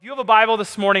a Bible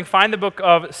this morning, find the book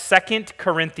of Second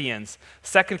Corinthians.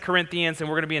 Second Corinthians, and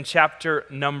we're going to be in chapter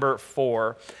number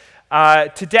 4.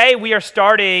 Today we are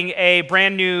starting a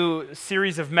brand new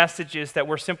series of messages that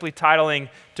we're simply titling,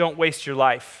 Don't Waste Your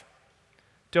Life.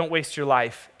 Don't Waste Your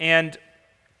Life. And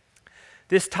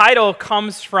this title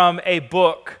comes from a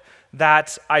book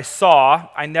that I saw.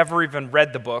 I never even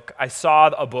read the book. I saw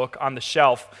a book on the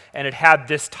shelf, and it had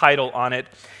this title on it.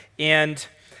 And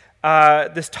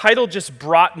this title just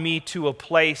brought me to a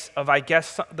place of, I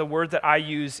guess the word that I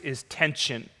use is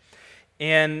tension.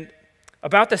 And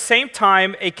about the same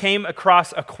time, I came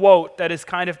across a quote that has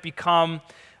kind of become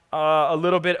a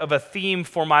little bit of a theme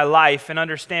for my life. And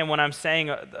understand when I'm saying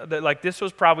that, like, this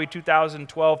was probably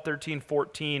 2012, 13,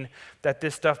 14, that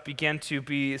this stuff began to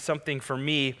be something for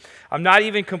me. I'm not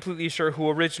even completely sure who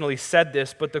originally said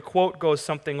this, but the quote goes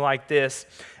something like this: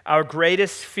 "Our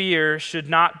greatest fear should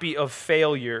not be of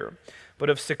failure, but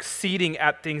of succeeding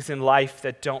at things in life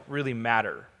that don't really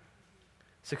matter."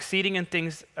 Succeeding in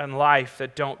things in life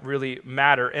that don't really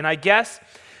matter. And I guess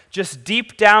just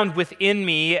deep down within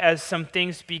me, as some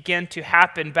things began to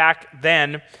happen back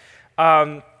then,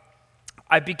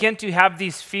 I began to have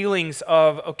these feelings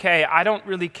of, okay, I don't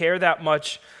really care that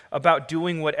much about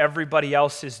doing what everybody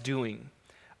else is doing.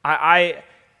 I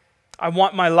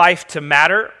want my life to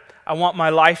matter. I want my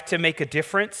life to make a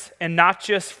difference, and not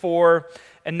just for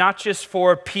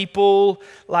people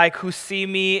like who see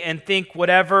me and think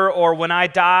whatever, or when I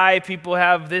die, people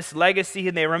have this legacy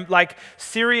and like,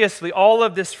 seriously, all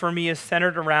of this for me is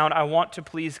centered around I want to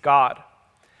please God.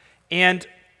 And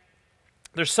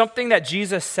there's something that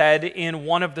Jesus said in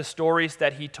one of the stories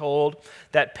that he told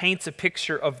that paints a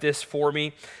picture of this for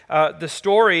me. The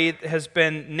story has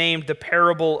been named the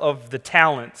parable of the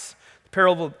talents. The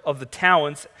parable of the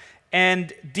talents.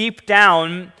 And deep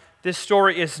down, this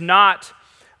story is not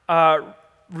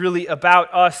really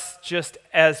about us just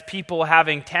as people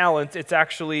having talents. It's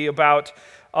actually about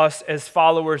us as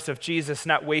followers of Jesus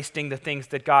not wasting the things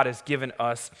that God has given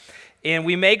us. And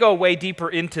we may go way deeper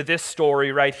into this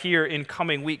story right here in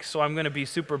coming weeks, so I'm going to be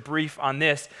super brief on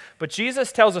this. But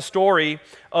Jesus tells a story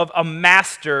of a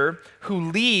master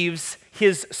who leaves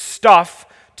his stuff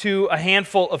to a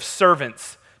handful of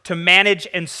servants to manage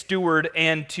and steward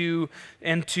and to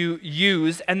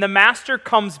use. And the master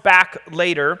comes back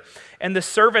later, and the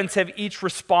servants have each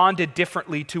responded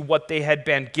differently to what they had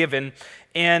been given.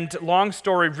 And long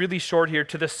story, really short here,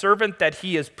 to the servant that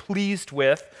he is pleased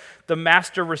with, the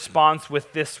master responds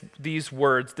with these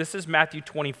words. This is Matthew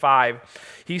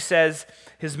 25. He says,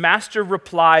 his master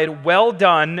replied, "Well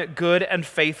done, good and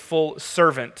faithful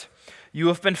servant. You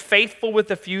have been faithful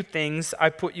with a few things. I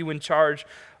put you in charge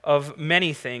of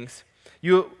many things.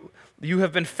 You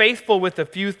have been faithful with a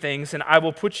few things, and I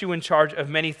will put you in charge of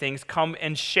many things. Come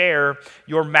and share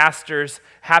your master's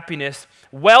happiness.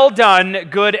 Well done,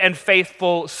 good and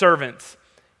faithful servants,"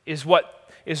 is what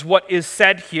is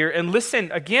said here. And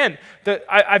listen, again,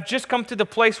 I've just come to the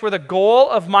place where the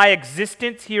goal of my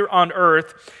existence here on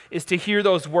earth is to hear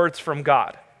those words from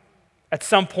God at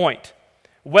some point.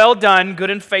 Well done, good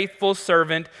and faithful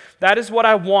servant. That is what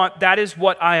I want. That is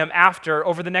what I am after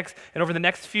over the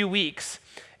next few weeks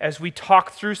as we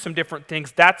talk through some different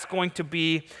things. That's going to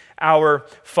be our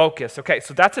focus. Okay,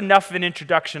 so that's enough of an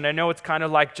introduction. I know it's kind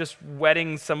of like just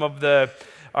whetting some of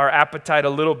our appetite a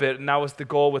little bit, and that was the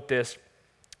goal with this.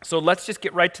 So let's just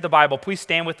get right to the Bible. Please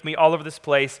stand with me all over this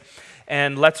place,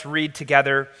 and let's read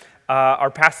together our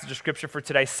passage of Scripture for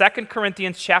today. 2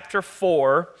 Corinthians chapter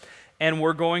 4. And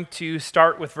we're going to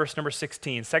start with verse number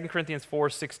 16. 2 Corinthians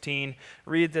 4:16.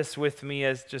 Read this with me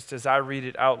as I read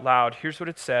it out loud. Here's what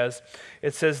it says.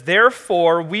 It says,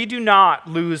 "Therefore we do not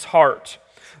lose heart.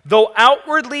 Though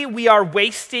outwardly we are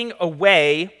wasting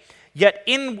away, yet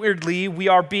inwardly we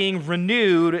are being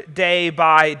renewed day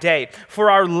by day. For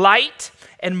our light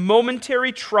and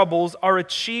momentary troubles are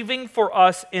achieving for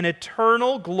us an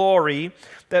eternal glory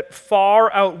that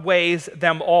far outweighs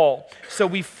them all. So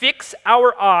we fix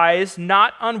our eyes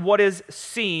not on what is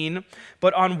seen,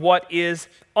 but on what is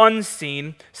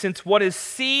unseen, since what is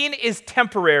seen is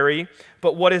temporary,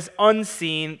 but what is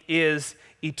unseen is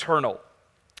eternal."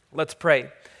 Let's pray.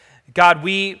 God,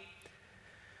 we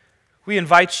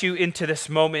invite you into this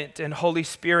moment, and Holy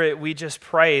Spirit, we just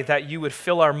pray that you would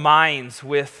fill our minds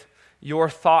with your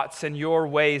thoughts and your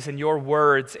ways and your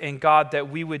words, and God, that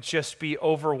we would just be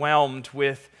overwhelmed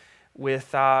with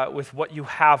what you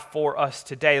have for us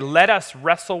today. Let us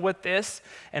wrestle with this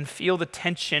and feel the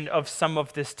tension of some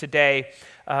of this today.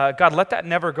 God, let that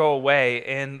never go away,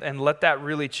 and let that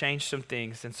really change some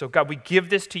things. And so, God, we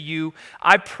give this to you.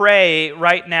 I pray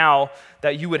right now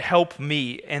that you would help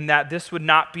me, and that this would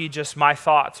not be just my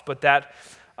thoughts, but that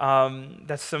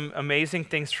that some amazing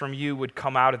things from you would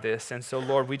come out of this. And so,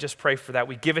 Lord, we just pray for that.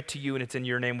 We give it to you, and it's in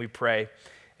your name we pray.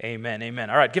 Amen, amen.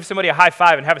 All right, give somebody a high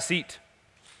five and have a seat.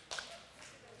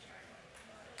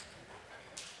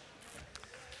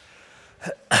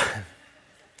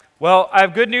 Well, I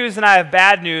have good news and I have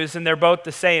bad news, and they're both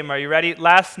the same. Are you ready?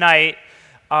 Last night,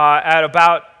 at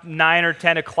about 9 or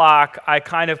 10 o'clock, I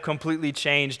kind of completely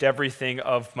changed everything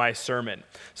of my sermon.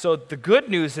 So the good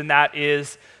news in that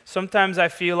is sometimes I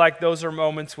feel like those are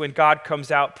moments when God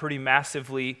comes out pretty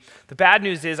massively. The bad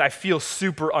news is I feel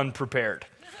super unprepared.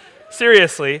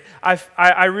 Seriously,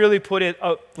 I really put in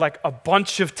like a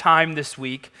bunch of time this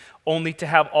week only to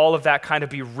have all of that kind of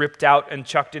be ripped out and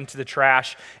chucked into the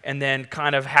trash and then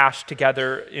kind of hashed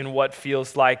together in what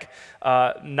feels like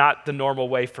not the normal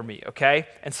way for me, okay?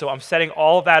 And so I'm setting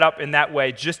all of that up in that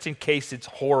way just in case it's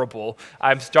horrible.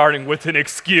 I'm starting with an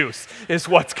excuse is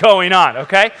what's going on,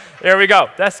 okay? There we go.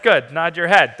 That's good. Nod your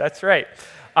head. That's right.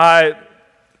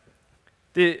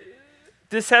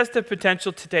 This has the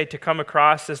potential today to come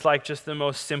across as like just the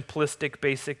most simplistic,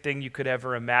 basic thing you could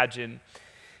ever imagine.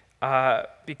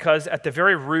 Because at the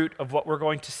very root of what we're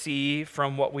going to see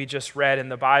from what we just read in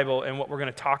the Bible and what we're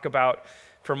going to talk about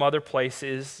from other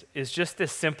places is just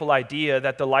this simple idea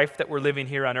that the life that we're living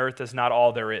here on earth is not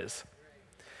all there is.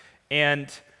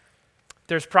 And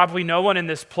there's probably no one in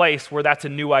this place where that's a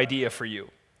new idea for you.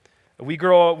 We've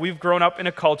grown up in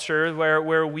a culture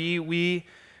where we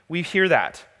hear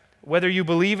that. Whether you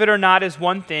believe it or not is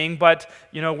one thing, but,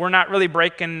 we're not really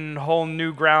breaking whole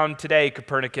new ground today,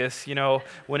 Copernicus,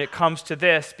 when it comes to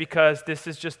this, because this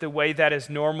is just the way that is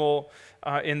normal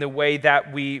in the way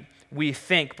that we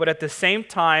think. But at the same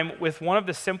time, with one of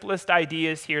the simplest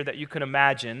ideas here that you can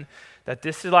imagine, that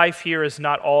this life here is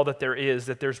not all that there is,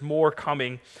 that there's more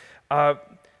coming,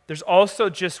 there's also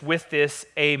just with this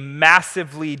a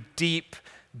massively deep,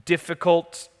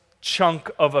 difficult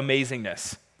chunk of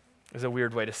amazingness. Is a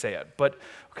weird way to say it, but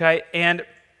okay. And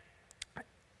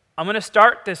I'm going to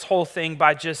start this whole thing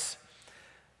by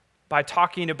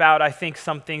talking about, I think,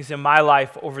 some things in my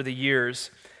life over the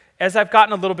years. As I've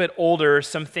gotten a little bit older,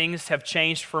 some things have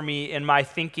changed for me in my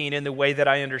thinking, in the way that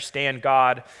I understand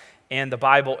God and the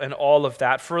Bible and all of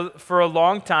that. For a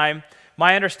long time,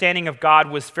 my understanding of God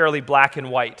was fairly black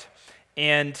and white,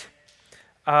 and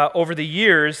over the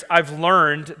years, I've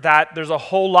learned that there's a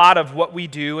whole lot of what we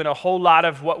do and a whole lot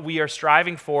of what we are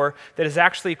striving for that is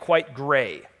actually quite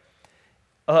gray.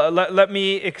 Let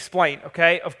me explain,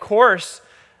 okay? Of course,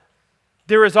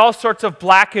 there is all sorts of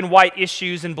black and white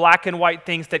issues and black and white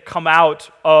things that come out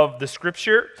of the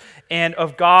Scripture and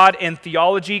of God and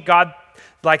theology. God,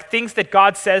 like things that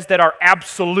God says that are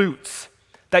absolutes,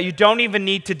 that you don't even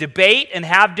need to debate and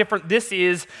have different, this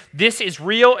is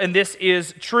real and this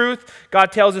is truth.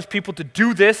 God tells his people to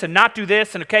do this and not do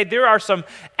this. And okay, there are some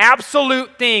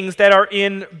absolute things that are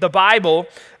in the Bible,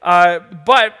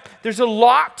 but there's a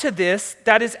lot to this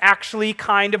that is actually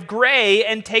kind of gray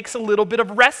and takes a little bit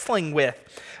of wrestling with.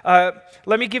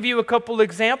 Let me give you a couple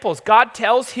examples. God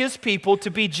tells his people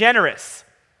to be generous.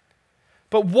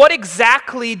 But what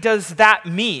exactly does that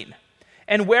mean?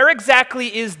 And where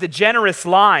exactly is the generous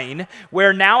line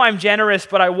where now I'm generous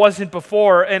but I wasn't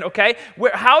before? And okay,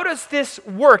 how does this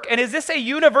work? And is this a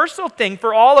universal thing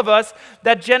for all of us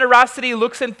that generosity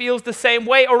looks and feels the same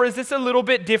way? Or is this a little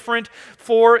bit different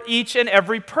for each and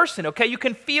every person? Okay, you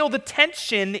can feel the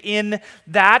tension in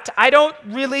that. I don't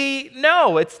really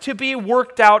know. It's to be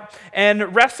worked out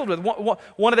and wrestled with.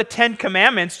 One of the 10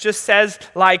 Commandments just says,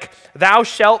 like, thou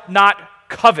shalt not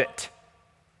covet.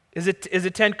 Is a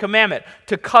 10th commandment.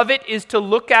 To covet is to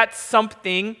look at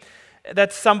something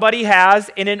that somebody has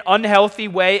in an unhealthy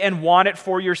way and want it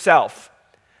for yourself.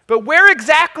 But where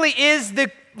exactly is the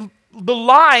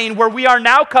line where we are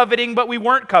now coveting but we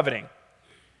weren't coveting?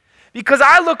 Because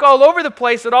I look all over the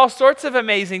place at all sorts of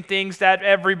amazing things that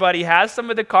everybody has, some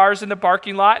of the cars in the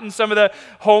parking lot and some of the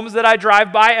homes that I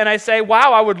drive by, and I say,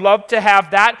 wow, I would love to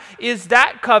have that. Is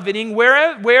that coveting?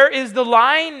 Where is the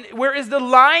line? Where is the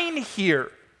line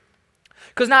here?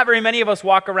 Because not very many of us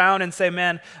walk around and say,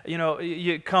 man,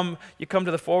 you come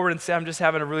to the forward and say, I'm just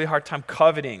having a really hard time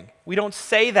coveting. We don't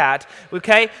say that,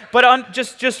 okay? But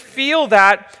just feel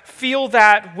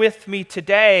that with me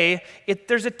today.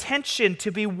 There's a tension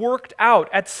to be worked out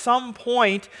at some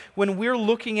point when we're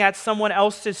looking at someone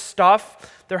else's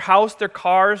stuff, their house, their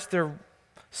cars, their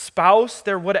spouse,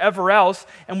 their whatever else,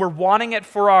 and we're wanting it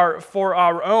for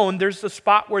our own. There's a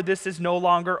spot where this is no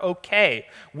longer okay.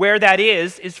 Where that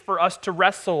is for us to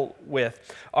wrestle with.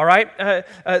 All right?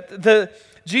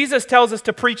 Jesus tells us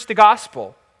to preach the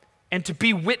gospel and to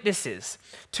be witnesses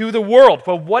to the world.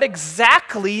 But what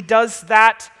exactly does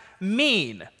that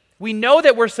mean? We know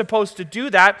that we're supposed to do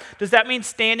that. Does that mean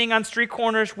standing on street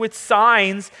corners with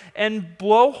signs and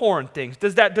blowhorn things?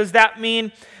 Does that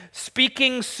mean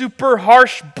speaking super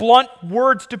harsh, blunt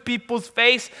words to people's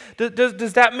face?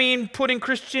 Does that mean putting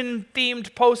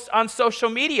Christian-themed posts on social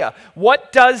media?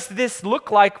 What does this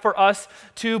look like for us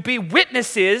to be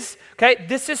witnesses? Okay,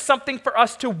 this is something for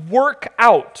us to work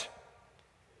out,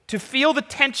 to feel the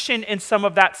tension in some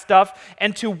of that stuff,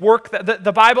 and to work.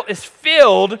 The Bible is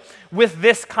filled with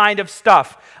this kind of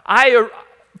stuff.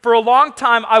 For a long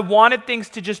time, I wanted things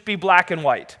to just be black and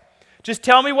white. Just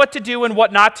tell me what to do and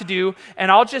what not to do,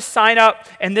 and I'll just sign up,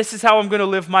 and this is how I'm going to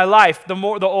live my life. The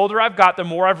older I've got, the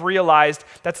more I've realized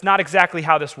that's not exactly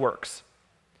how this works.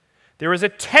 There is a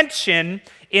tension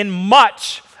in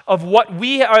much of what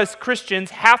we as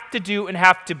Christians have to do and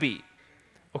have to be.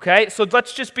 Okay, so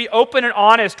let's just be open and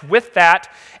honest with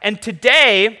that. And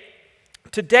today,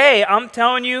 I'm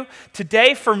telling you,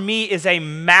 today for me is a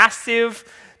massive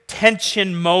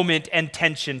tension moment and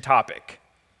tension topic.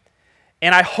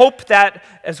 And I hope that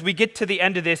as we get to the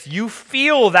end of this, you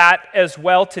feel that as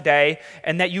well today,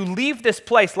 and that you leave this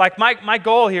place. Like my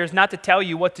goal here is not to tell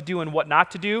you what to do and what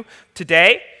not to do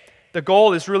today. The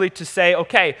goal is really to say,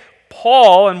 okay,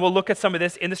 Paul, and we'll look at some of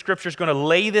this in the scripture, is going to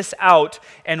lay this out,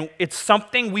 and it's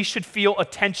something we should feel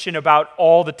attention about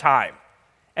all the time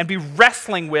and be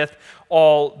wrestling with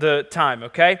all the time,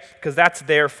 okay? Because that's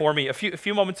there for me. A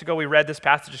few moments ago, we read this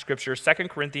passage of scripture, 2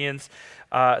 Corinthians,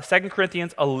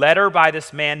 a letter by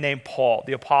this man named Paul,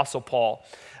 the Apostle Paul.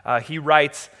 He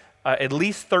writes at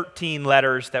least 13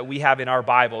 letters that we have in our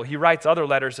Bible. He writes other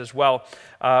letters as well.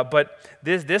 But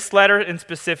this letter in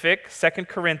specific, 2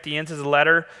 Corinthians, is a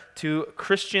letter to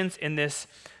Christians in this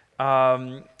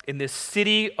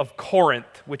city of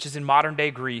Corinth, which is in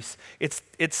modern-day Greece.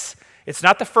 It's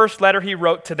not the first letter he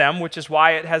wrote to them, which is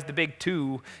why it has the big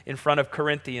 2 in front of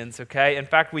Corinthians, okay? In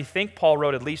fact, we think Paul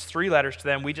wrote at least 3 letters to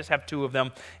them. We just have 2 of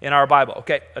them in our Bible.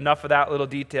 Okay, enough of that little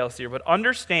details here. But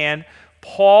understand,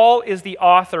 Paul is the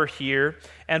author here,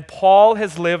 and Paul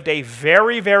has lived a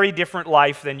very, very different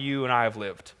life than you and I have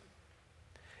lived.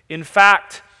 In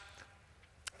fact,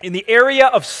 in the area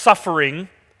of suffering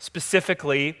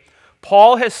specifically,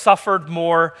 Paul has suffered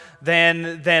more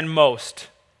than most.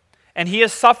 And he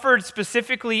has suffered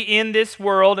specifically in this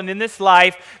world and in this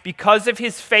life because of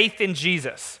his faith in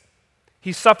Jesus.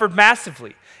 He suffered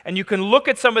massively. And you can look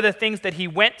at some of the things that he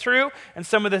went through and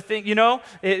some of the things,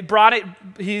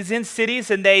 he's in cities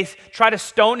and they try to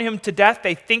stone him to death.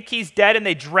 They think he's dead and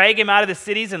they drag him out of the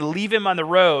cities and leave him on the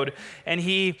road. And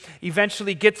he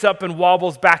eventually gets up and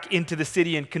wobbles back into the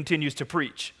city and continues to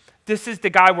preach. This is the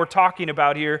guy we're talking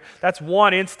about here. That's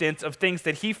one instance of things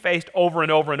that he faced over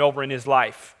and over and over in his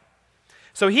life.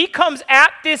 So he comes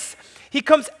at this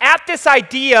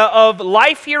idea of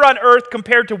life here on earth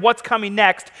compared to what's coming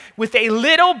next with a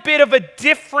little bit of a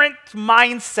different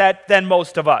mindset than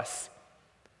most of us.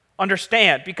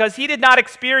 Understand, because he did not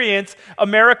experience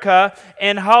America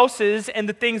and houses and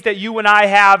the things that you and I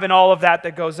have and all of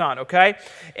that goes on, okay?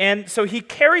 And so he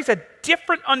carries a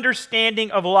different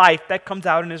understanding of life that comes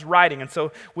out in his writing. And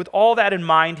so with all that in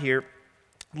mind here,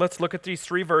 let's look at these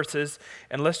 3 verses,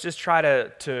 and let's just try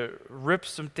to rip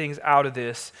some things out of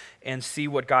this and see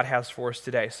what God has for us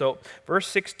today. So verse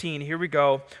 16, here we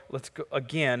go. Let's go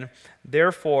again.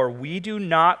 Therefore, we do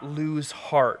not lose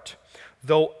heart.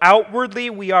 Though outwardly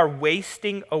we are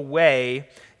wasting away,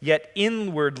 yet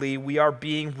inwardly we are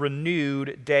being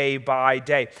renewed day by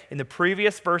day. In the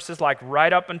previous verses, like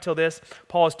right up until this,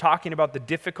 Paul is talking about the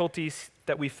difficulties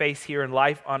that we face here in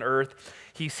life on earth.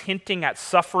 He's hinting at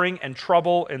suffering and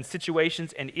trouble and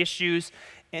situations and issues,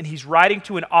 and he's writing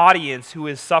to an audience who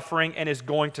is suffering and is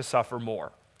going to suffer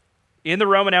more. In the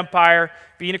Roman Empire,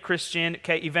 being a Christian,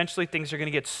 okay, eventually things are going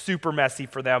to get super messy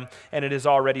for them, and it has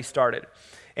already started.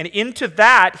 And into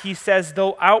that, he says,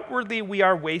 though outwardly we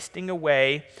are wasting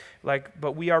away,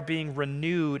 but we are being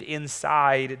renewed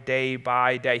inside day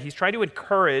by day. He's trying to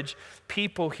encourage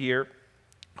people here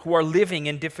who are living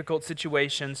in difficult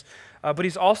situations, but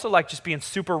he's also just being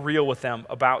super real with them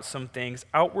about some things.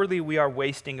 Outwardly, we are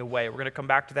wasting away. We're going to come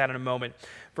back to that in a moment.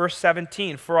 Verse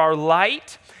 17, for our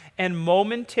light and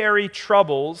momentary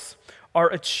troubles are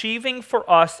achieving for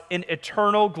us an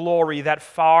eternal glory that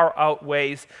far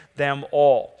outweighs them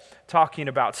all. Talking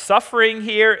about suffering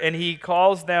here, and he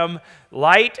calls them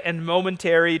light and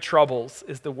momentary troubles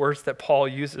is the words that Paul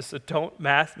uses, so don't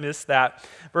miss that.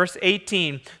 Verse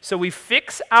 18, so we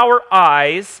fix our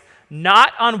eyes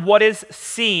not on what is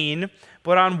seen,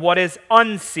 but on what is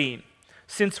unseen.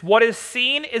 Since what is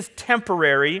seen is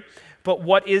temporary, but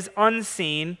what is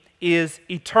unseen is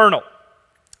eternal.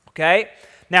 Okay?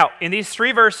 Now, in these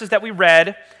 3 verses that we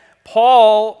read,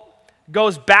 Paul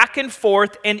goes back and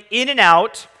forth and in and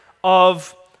out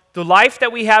of the life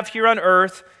that we have here on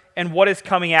earth and what is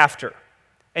coming after.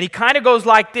 And he kind of goes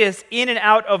like this, in and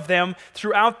out of them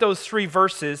throughout those 3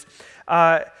 verses.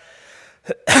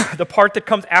 The part that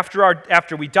comes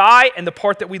after we die and the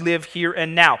part that we live here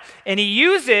and now. And he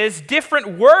uses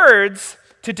different words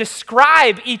to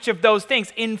describe each of those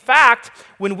things. In fact,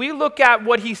 when we look at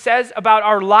what he says about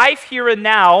our life here and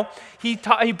now, he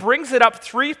brings it up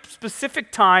 3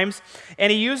 specific times,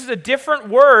 and he uses a different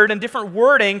word and different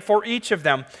wording for each of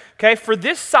them. Okay, for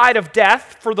this side of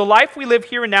death, for the life we live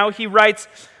here and now, he writes,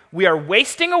 we are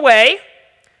wasting away.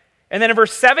 And then in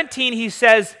verse 17, he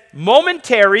says,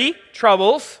 momentary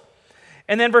troubles.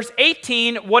 And then verse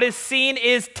 18, what is seen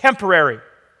is temporary.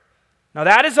 Now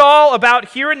that is all about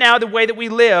here and now, the way that we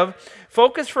live.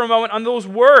 Focus for a moment on those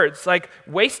words, like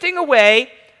wasting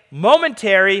away,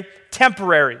 momentary,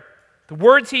 temporary. The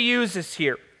words he uses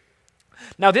here.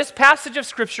 Now this passage of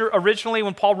Scripture, originally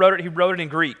when Paul wrote it, he wrote it in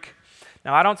Greek.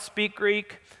 Now I don't speak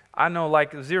Greek. I know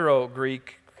like 0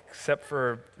 Greek, except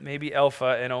for maybe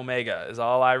Alpha and Omega is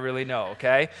all I really know,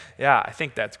 okay? Yeah, I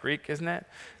think that's Greek, isn't it?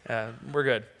 We're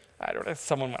good. I don't know,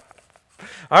 someone...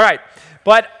 All right,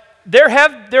 but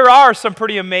there are some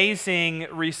pretty amazing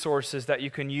resources that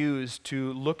you can use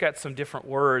to look at some different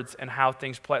words and how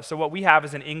things play. So what we have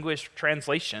is an English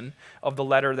translation of the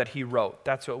letter that he wrote.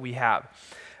 That's what we have.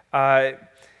 The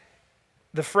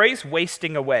phrase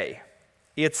wasting away,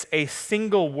 it's a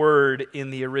single word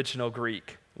in the original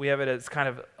Greek. We have it as kind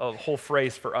of a whole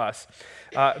phrase for us.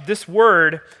 This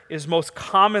word is most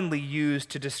commonly used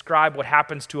to describe what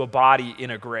happens to a body in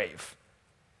a grave.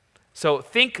 So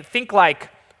think like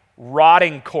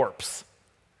rotting corpse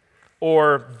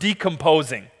or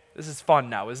decomposing. This is fun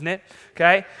now, isn't it?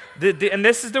 Okay? And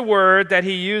this is the word that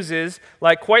he uses,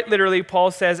 like quite literally,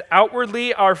 Paul says,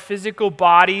 outwardly our physical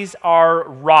bodies are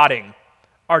rotting,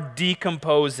 are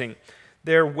decomposing.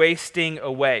 They're wasting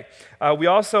away. We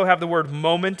also have the word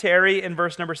momentary in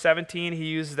verse number 17. He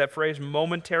uses that phrase,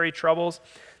 momentary troubles.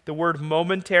 The word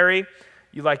momentary,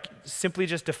 you like simply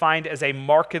just defined as a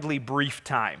markedly brief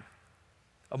time.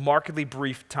 A markedly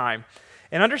brief time.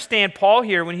 And understand, Paul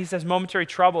here, when he says momentary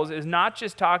troubles, is not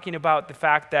just talking about the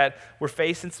fact that we're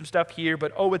facing some stuff here,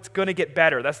 but it's going to get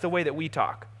better. That's the way that we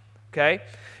talk, okay?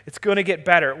 It's going to get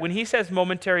better. When he says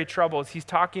momentary troubles, he's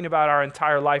talking about our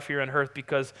entire life here on earth,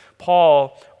 because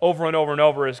Paul, over and over and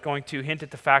over, is going to hint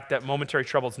at the fact that momentary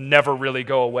troubles never really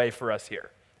go away for us here,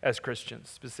 as Christians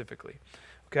specifically,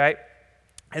 okay?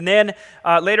 And then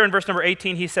later in verse number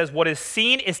 18, he says, what is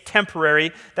seen is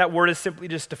temporary. That word is simply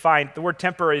just defined. The word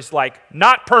temporary is like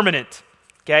not permanent.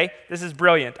 Okay? This is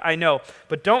brilliant, I know.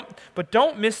 But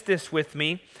don't miss this with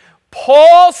me.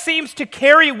 Paul seems to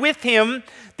carry with him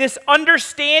this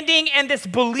understanding and this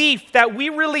belief that we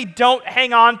really don't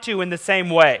hang on to in the same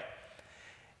way.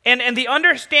 And the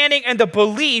understanding and the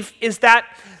belief is that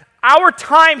our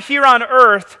time here on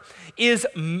earth is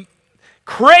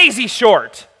crazy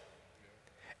short.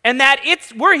 And that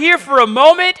we're here for a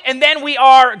moment and then we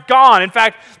are gone. In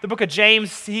fact, the book of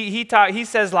James, he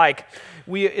says like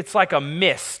it's like a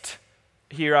mist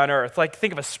here on earth. Like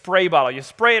think of a spray bottle. You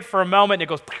spray it for a moment and it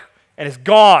goes and it's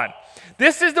gone.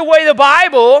 This is the way the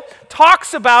Bible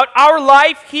talks about our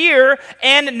life here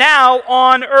and now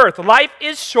on earth. Life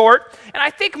is short, and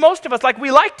I think most of us,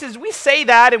 we say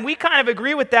that and we kind of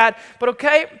agree with that, but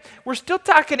okay, we're still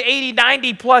talking 80,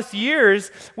 90 plus years,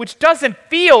 which doesn't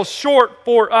feel short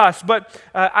for us. But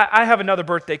I have another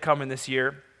birthday coming this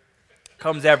year.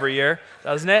 Comes every year,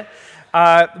 doesn't it?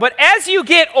 But as you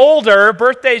get older,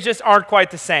 birthdays just aren't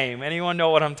quite the same. Anyone know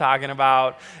what I'm talking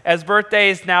about? As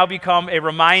birthdays now become a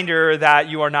reminder that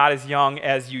you are not as young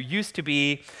as you used to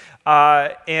be.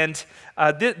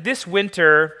 This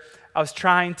winter, I'm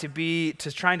trying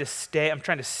to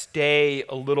stay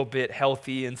a little bit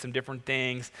healthy in some different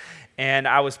things. And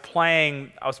I was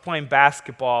playing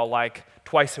basketball like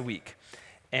twice a week.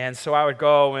 And so I would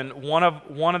go, and one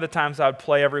of the times I would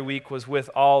play every week was with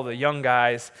all the young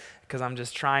guys, because I'm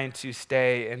just trying to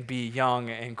stay and be young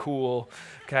and cool.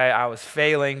 Okay, I was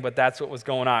failing, but that's what was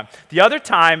going on. The other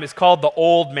time is called the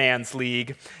Old Man's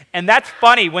League, and that's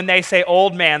funny when they say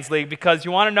Old Man's League, because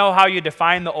you want to know how you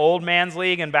define the Old Man's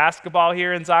League in basketball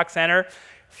here in Zoc Center?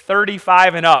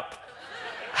 35 and up.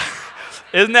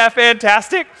 Isn't that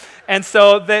fantastic? And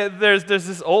so there's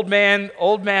this old man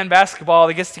basketball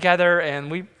that gets together,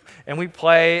 and we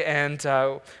play, and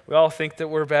we all think that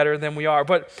we're better than we are.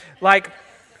 But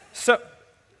so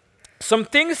some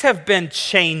things have been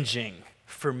changing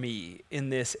for me in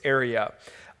this area.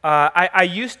 I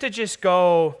used to just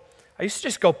go I used to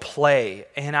just go play,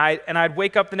 and I'd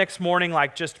wake up the next morning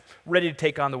like just ready to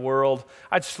take on the world.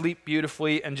 I'd sleep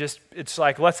beautifully, and just it's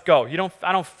like, let's go.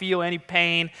 I don't feel any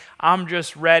pain. I'm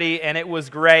just ready, and it was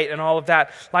great, and all of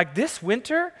that. Like this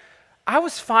winter, I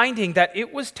was finding that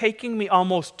it was taking me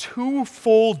almost 2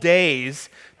 full days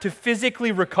to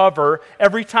physically recover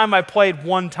every time I played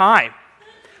one time.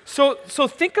 So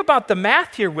think about the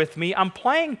math here with me. I'm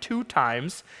playing 2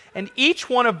 times, and each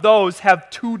one of those have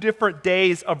 2 different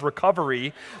days of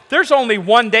recovery. There's only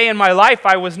 1 day in my life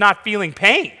I was not feeling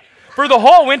pain for the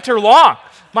whole winter long.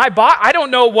 I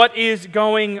don't know what is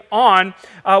going on.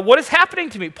 What is happening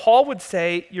to me? Paul would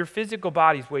say your physical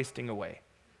body's wasting away.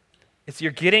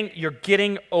 You're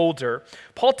getting older.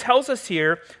 Paul tells us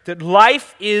here that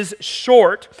life is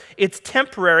short, it's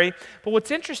temporary, but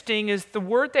what's interesting is the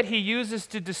word that he uses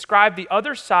to describe the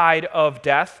other side of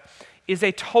death is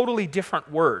a totally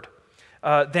different word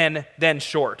than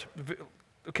short.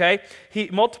 Okay?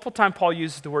 Multiple times Paul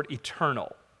uses the word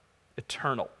eternal.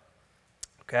 Eternal.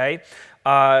 Okay?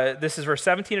 This is verse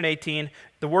 17 and 18.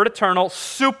 The word eternal,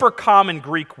 super common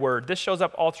Greek word. This shows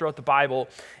up all throughout the Bible,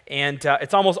 and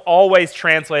it's almost always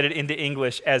translated into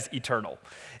English as eternal.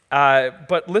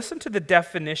 But listen to the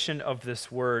definition of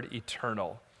this word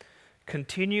eternal.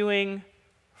 Continuing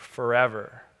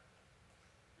forever.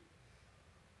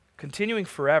 Continuing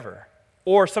forever.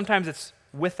 Or sometimes it's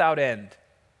without end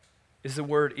is the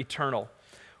word eternal.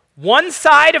 One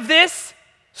side of this,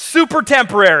 super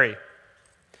temporary.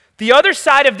 The other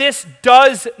side of this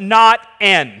does not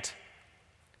end.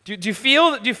 Do you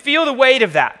feel the weight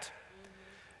of that?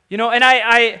 You know, and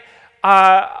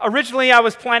originally I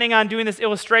was planning on doing this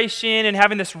illustration and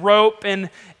having this rope, and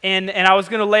I was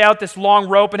going to lay out this long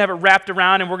rope and have it wrapped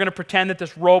around, and we're going to pretend that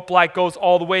this rope like goes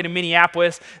all the way to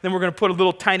Minneapolis. Then we're going to put a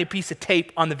little tiny piece of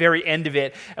tape on the very end of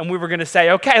it, and we were going to say,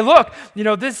 okay, look, you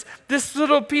know, this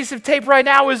little piece of tape right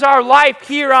now is our life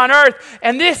here on earth,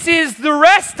 and this is the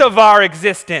rest of our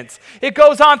existence. It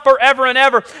goes on forever and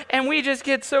ever, and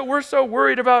we're so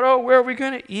worried about, where are we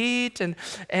going to eat, and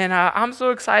I'm so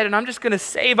excited. I'm just going to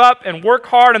save up and work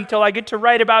hard until I get to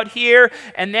write about here,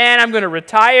 and then I'm going to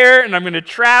retire, and I'm going to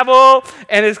travel,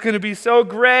 and it's going to be so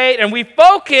great. And we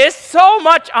focus so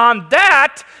much on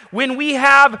that when we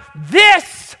have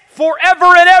this forever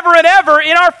and ever and ever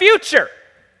in our future.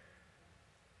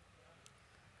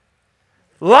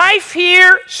 Life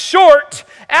here, short.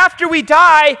 After we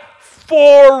die,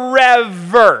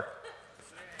 forever.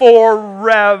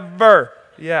 Forever.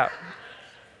 Yeah.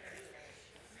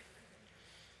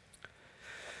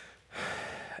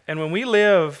 And when we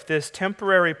live this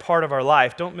temporary part of our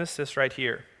life, don't miss this right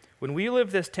here. When we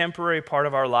live this temporary part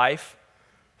of our life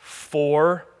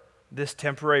for this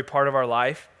temporary part of our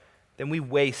life, then we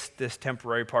waste this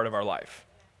temporary part of our life.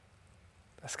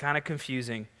 That's kind of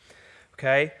confusing,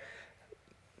 okay?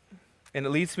 And it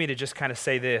leads me to just kind of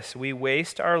say this. We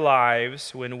waste our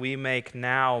lives when we make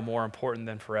now more important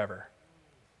than forever.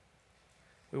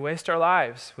 We waste our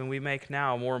lives when we make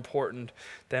now more important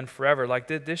than forever. Like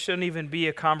this shouldn't even be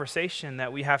a conversation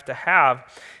that we have to have.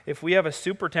 If we have a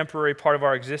super temporary part of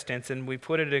our existence and we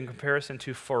put it in comparison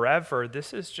to forever,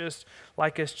 this is just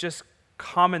like it's just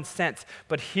common sense.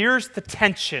 But here's the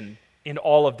tension in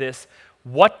all of this.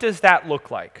 What does that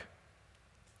look like?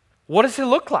 What does it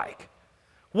look like?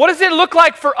 What does it look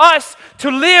like for us to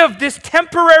live this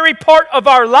temporary part of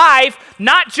our life,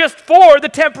 not just for the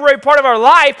temporary part of our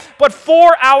life, but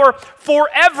for our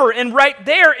forever? And right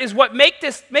there is what makes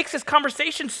this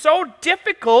conversation so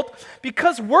difficult,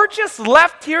 because we're just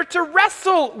left here to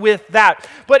wrestle with that.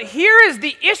 But here is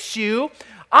the issue.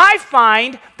 I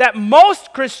find that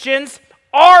most Christians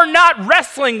are not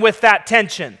wrestling with that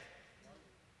tension.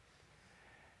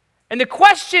 And the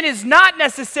question is not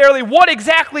necessarily what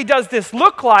exactly does this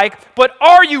look like, but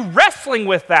are you wrestling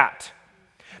with that?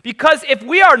 Because if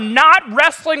we are not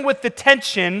wrestling with the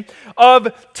tension of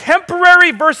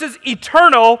temporary versus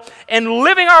eternal and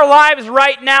living our lives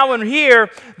right now and here,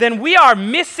 then we are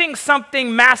missing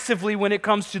something massively when it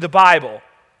comes to the Bible.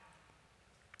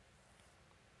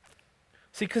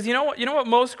 See, because you know what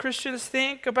most Christians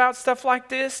think about stuff like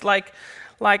this? Like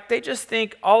they just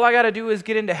think, all I got to do is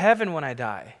get into heaven when I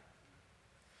die.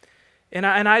 And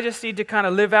I just need to kind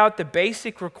of live out the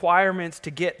basic requirements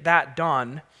to get that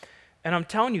done. And I'm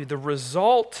telling you, the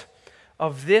result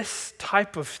of this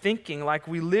type of thinking, like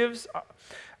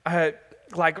the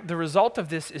result of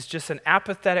this is just an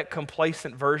apathetic,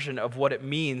 complacent version of what it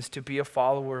means to be a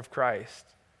follower of Christ.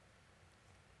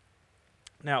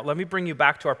 Now, let me bring you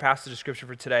back to our passage of Scripture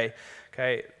for today.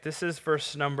 Okay, this is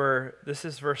verse number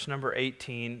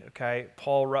 18. Okay,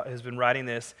 Paul has been writing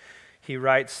this. He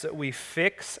writes, "We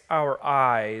fix our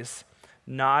eyes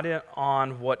not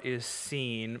on what is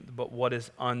seen, but what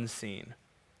is unseen.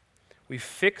 We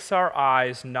fix our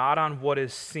eyes not on what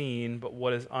is seen, but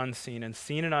what is unseen. And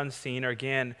seen and unseen,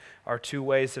 again, are two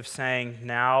ways of saying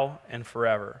now and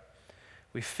forever.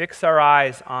 We fix our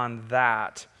eyes on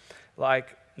that,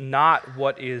 like not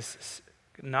what is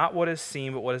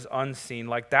seen, but what is unseen.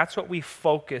 Like that's what we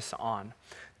focus on.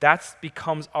 That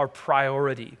becomes our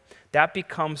priority. That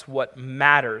becomes what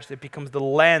matters. It becomes the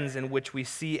lens in which we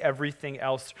see everything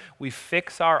else. We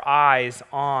fix our eyes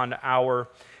on our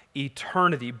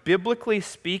eternity. Biblically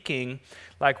speaking,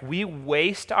 like we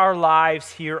waste our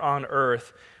lives here on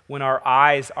earth when our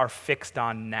eyes are fixed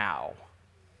on now.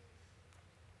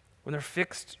 When they're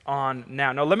fixed on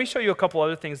now. Now, let me show you a couple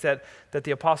other things that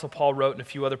the Apostle Paul wrote in a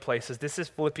few other places. This is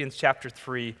Philippians chapter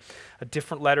 3, a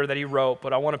different letter that he wrote,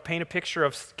 but I want to paint a picture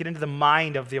get into the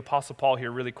mind of the Apostle Paul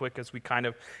here really quick as we kind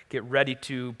of get ready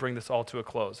to bring this all to a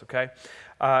close, okay?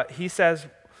 He says,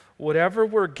 "Whatever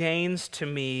were gains to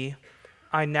me,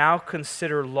 I now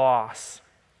consider loss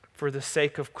for the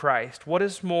sake of Christ. What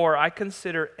is more, I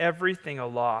consider everything a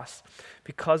loss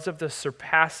because of the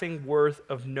surpassing worth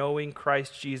of knowing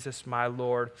Christ Jesus my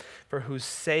Lord, for whose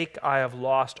sake I have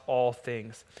lost all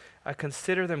things. I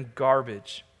consider them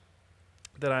garbage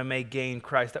that I may gain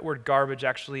Christ." That word garbage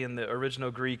actually in the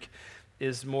original Greek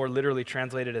is more literally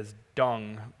translated as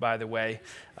dung, by the way,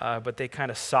 but they kind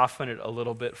of soften it a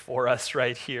little bit for us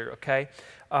right here, okay?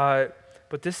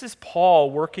 But this is Paul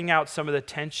working out some of the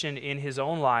tension in his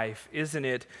own life, isn't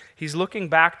it? He's looking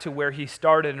back to where he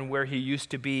started and where he used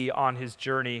to be on his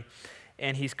journey,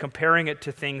 and he's comparing it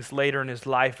to things later in his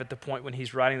life at the point when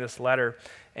he's writing this letter.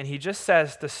 And he just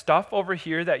says, the stuff over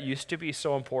here that used to be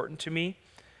so important to me,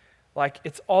 like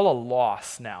it's all a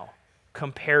loss now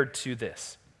compared to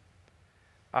this.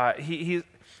 He's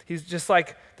just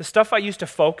like, the stuff I used to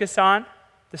focus on,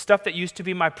 the stuff that used to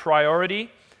be my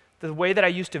priority, the way that I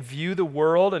used to view the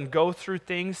world and go through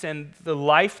things and the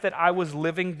life that I was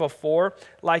living before,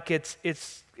 like it's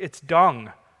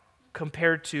dung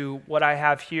compared to what I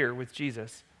have here with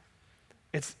Jesus.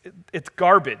 It's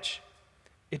garbage.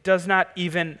 It does not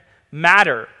even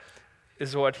matter,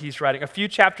 is what he's writing. A few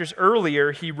chapters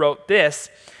earlier, he wrote this.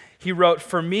 He wrote,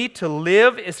 "For me to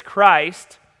live is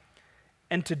Christ,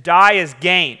 and to die is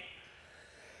gain.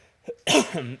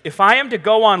 If I am to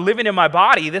go on living in my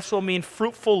body, this will mean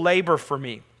fruitful labor for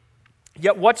me.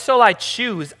 Yet what shall I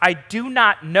choose? I do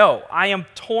not know. I am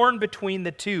torn between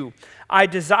the two. I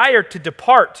desire to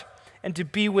depart and to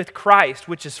be with Christ,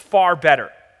 which is far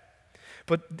better.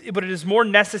 But it is more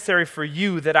necessary for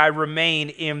you that I remain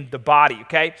in the body,"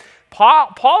 okay?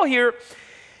 Paul here,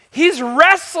 he's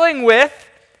wrestling with,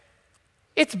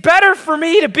 it's better for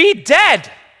me to be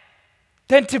dead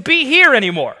than to be here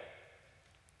anymore.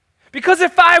 Because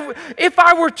if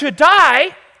I were to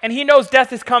die, and he knows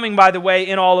death is coming, by the way,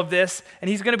 in all of this, and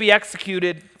he's going to be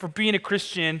executed for being a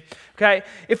Christian, okay?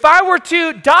 If I were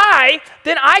to die,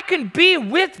 then I can be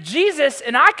with Jesus,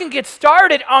 and I can get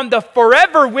started on the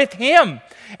forever with him.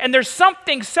 And there's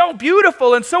something so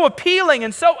beautiful and so appealing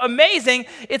and so amazing.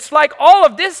 It's like all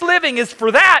of this living is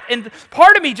for that, and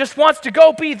part of me just wants to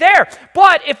go be there.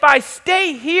 But if I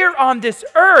stay here on this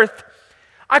earth,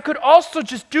 I could also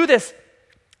just do this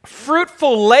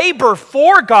fruitful labor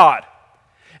for God.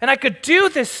 And I could do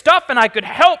this stuff and I could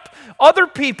help other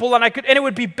people and it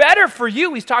would be better for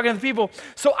you. He's talking to the people.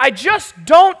 So I just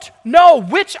don't know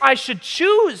which I should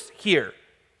choose here.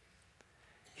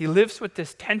 He lives with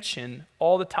this tension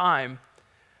all the time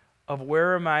of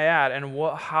where am I at and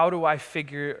how do I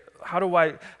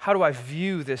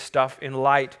view this stuff in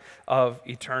light of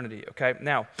eternity, okay?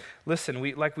 Now, listen,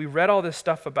 we read all this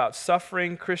stuff about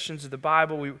suffering, Christians of the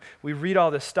Bible, we read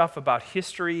all this stuff about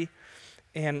history,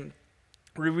 and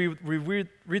we read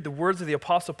the words of the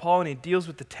Apostle Paul, and he deals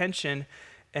with the tension,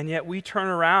 and yet we turn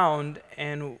around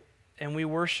and we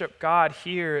worship God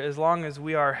here as long as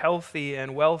we are healthy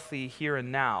and wealthy here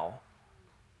and now.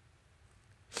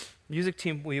 Music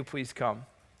team, will you please come?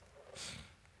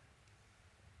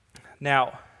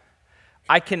 Now,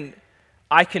 I can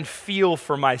feel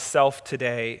for myself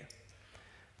today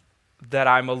that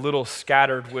I'm a little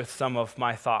scattered with some of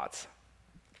my thoughts.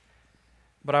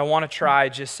 But I want to try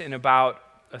just in about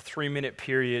a 3-minute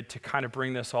period to kind of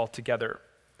bring this all together.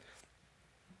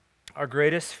 Our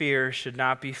greatest fear should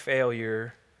not be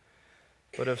failure,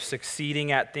 but of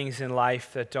succeeding at things in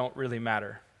life that don't really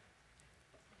matter.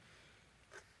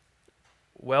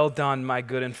 Well done, my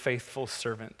good and faithful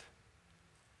servant,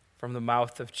 from the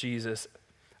mouth of Jesus.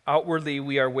 Outwardly,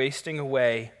 we are wasting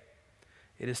away.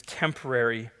 It is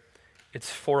temporary.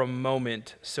 It's for a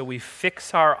moment. So we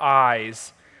fix our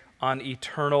eyes on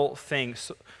eternal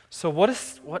things. So what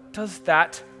does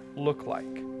that look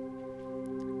like?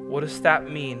 What does that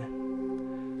mean?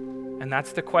 And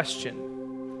that's the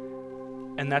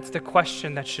question. And that's the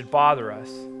question that should bother us,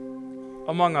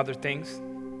 among other things.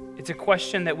 It's a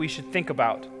question that we should think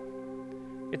about.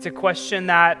 It's a question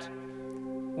that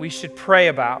we should pray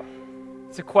about.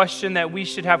 It's a question that we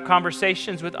should have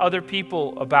conversations with other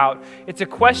people about. It's a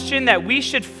question that we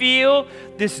should feel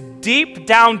this deep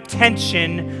down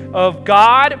tension of,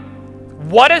 God,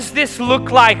 what does this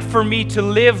look like for me to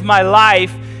live my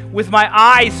life with my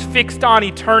eyes fixed on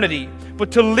eternity,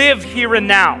 but to live here and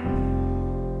now?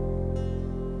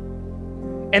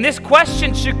 And this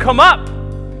question should come up.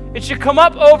 It should come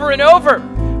up over and over.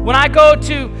 When I go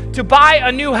to buy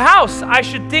a new house, I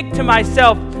should think to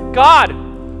myself, God,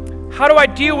 how do I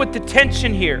deal with the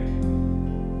tension here?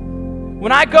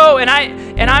 When I go and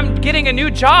I'm getting a new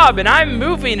job and I'm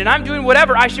moving and I'm doing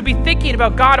whatever, I should be thinking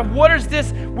about, God, where does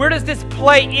this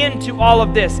play into all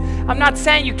of this? I'm not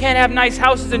saying you can't have nice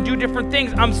houses and do different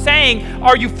things. I'm saying,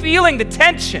 are you feeling the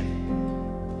tension?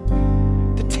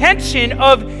 The tension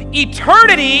of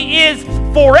eternity is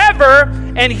forever,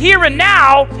 and here and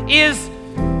now is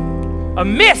a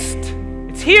mist.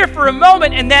 It's here for a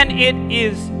moment and then it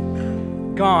is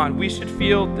gone. We should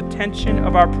feel the tension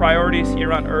of our priorities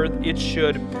here on earth. It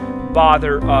should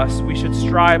bother us. We should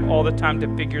strive all the time to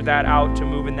figure that out, to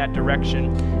move in that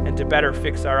direction, and to better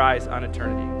fix our eyes on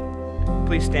eternity.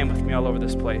 Please stand with me all over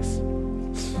this place.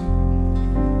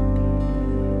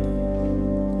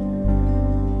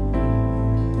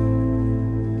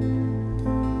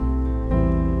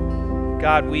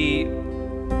 God, we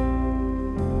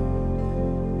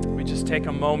just take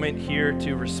a moment here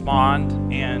to respond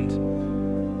and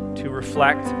to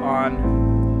reflect on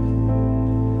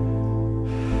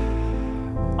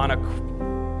a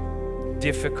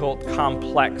difficult,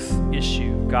 complex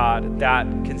issue, God, that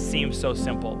can seem so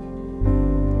simple.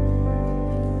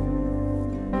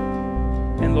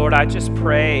 And Lord, I just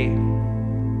pray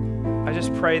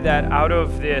that out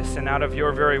of this and out of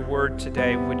your very word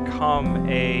today would come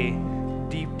a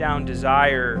deep down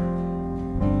desire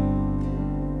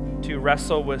to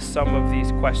wrestle with some of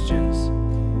these questions.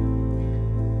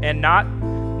 And not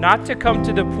to come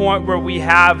to the point where we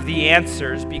have the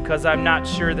answers, because I'm not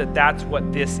sure that that's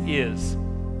what this is.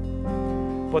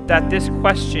 But that this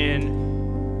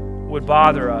question would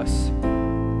bother us,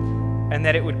 and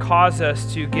that it would cause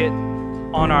us to get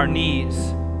on our knees,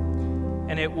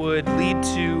 and it would lead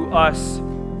to us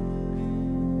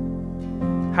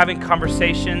having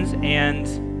conversations and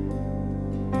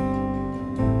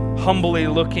humbly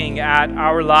looking at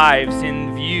our lives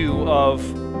in view of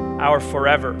our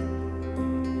forever.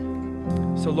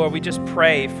 So Lord, we just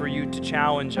pray for you to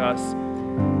challenge us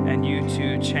and you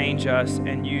to change us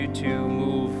and you to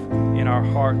move in our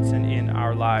hearts and in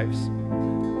our lives.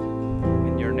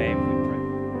 In your name we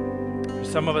pray. For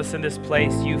some of us in this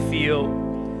place, you feel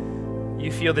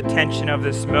the tension of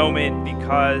this moment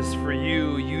because for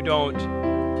you don't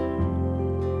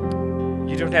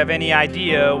have any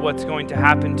idea what's going to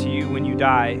happen to you when you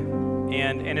die.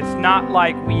 And it's not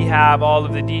like we have all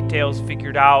of the details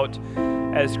figured out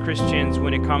as Christians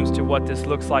when it comes to what this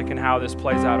looks like and how this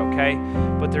plays out, okay?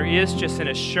 But there is just an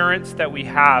assurance that we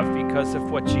have because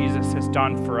of what Jesus has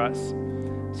done for us.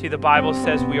 See, the Bible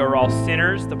says we are all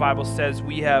sinners. The Bible says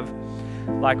we have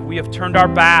turned our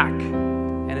back,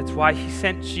 and it's why he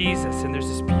sent Jesus. And there's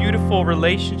this beautiful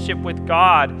relationship with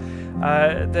God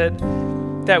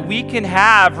that we can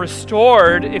have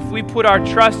restored if we put our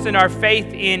trust and our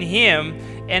faith in him,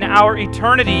 and our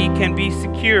eternity can be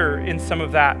secure in some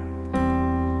of that.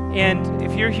 And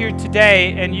if you're here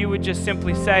today and you would just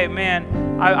simply say,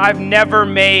 man, I've never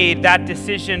made that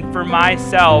decision for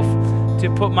myself to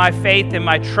put my faith and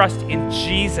my trust in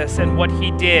Jesus and what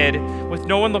he did with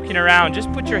no one looking around,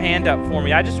 just put your hand up for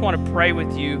me. I just want to pray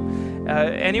with you.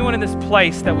 Anyone in this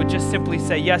place that would just simply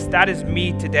say, yes, that is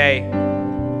me today.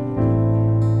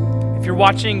 If you're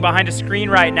watching behind a screen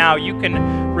right now, you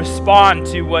can respond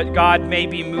to what God may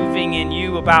be moving in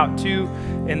you about too.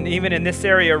 And even in this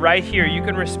area right here, you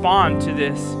can respond to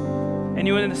this.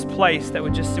 Anyone in this place that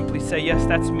would just simply say, yes,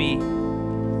 that's me.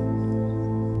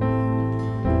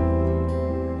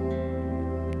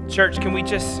 Church, can we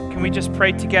just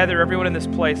pray together? Everyone in this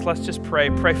place, let's just pray.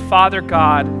 Pray, Father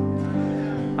God,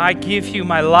 I give you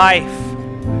my life.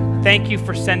 Thank you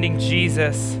for sending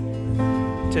Jesus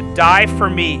to die for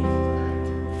me.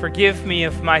 Forgive me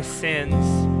of my sins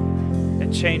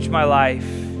and change my life.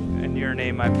 In your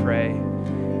name I pray.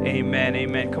 Amen,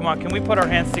 amen. Come on, can we put our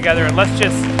hands together and let's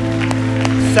just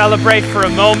celebrate for a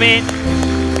moment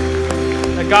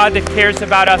the God that cares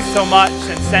about us so much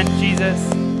and sent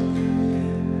Jesus.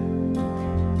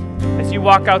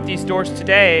 walk out these doors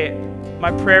today,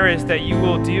 my prayer is that you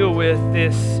will deal with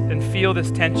this and feel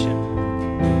this tension.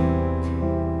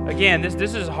 Again,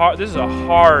 this is hard. This is a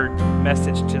hard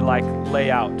message to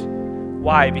lay out.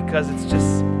 Why? Because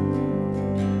it's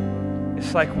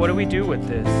like, what do we do with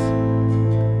this?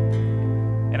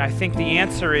 And I think the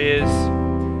answer is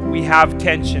we have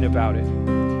tension about it.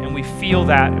 And we feel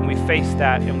that, and we face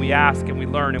that, and we ask, and we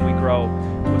learn, and we grow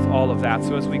with all of that.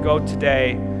 So as we go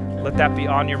today, let that be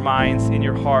on your minds, in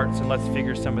your hearts, and let's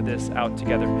figure some of this out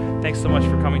together. Thanks so much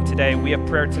for coming today. We have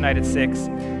prayer tonight at 6.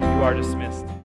 You are dismissed.